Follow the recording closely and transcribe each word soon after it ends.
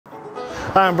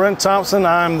Hi, I'm Brent Thompson.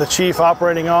 I'm the Chief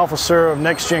Operating Officer of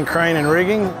NexGen Crane and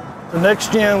Rigging. The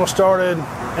NexGen was started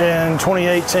in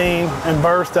 2018 and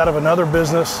birthed out of another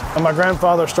business. And my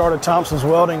grandfather started Thompson's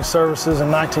Welding Services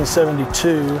in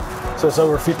 1972, so it's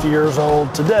over 50 years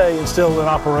old today and still in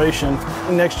operation.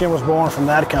 NexGen was born from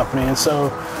that company, and so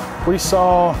we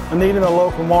saw a need in the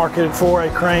local market for a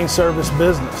crane service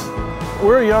business.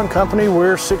 We're a young company,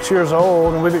 we're 6 years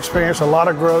old, and we've experienced a lot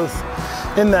of growth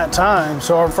in that time.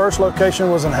 So our first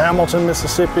location was in Hamilton,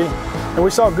 Mississippi, and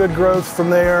we saw good growth from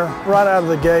there right out of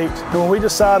the gate. And when we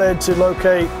decided to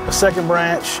locate a second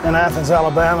branch in Athens,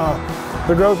 Alabama,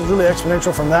 the growth was really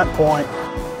exponential from that point.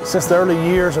 Since the early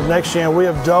years of NexGen, we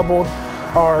have doubled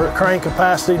our crane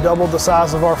capacity, doubled the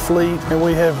size of our fleet, and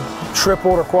we have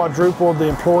tripled or quadrupled the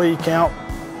employee count.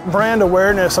 Brand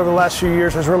awareness over the last few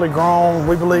years has really grown.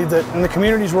 We believe that in the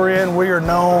communities we're in, we are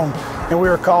known and we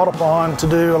are called upon to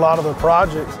do a lot of the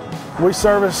projects. We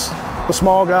service the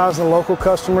small guys and the local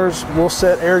customers. We'll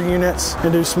set air units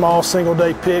and do small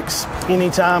single-day picks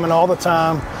anytime and all the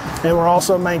time. And we're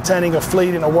also maintaining a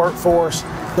fleet and a workforce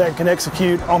that can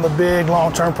execute on the big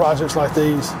long-term projects like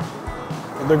these.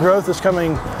 The growth is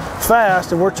coming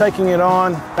fast and we're taking it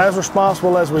on as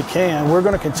responsible as we can. We're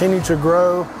going to continue to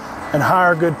grow and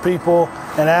hire good people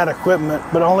and add equipment,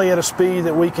 but only at a speed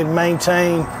that we can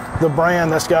maintain the brand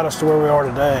that's got us to where we are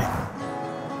today.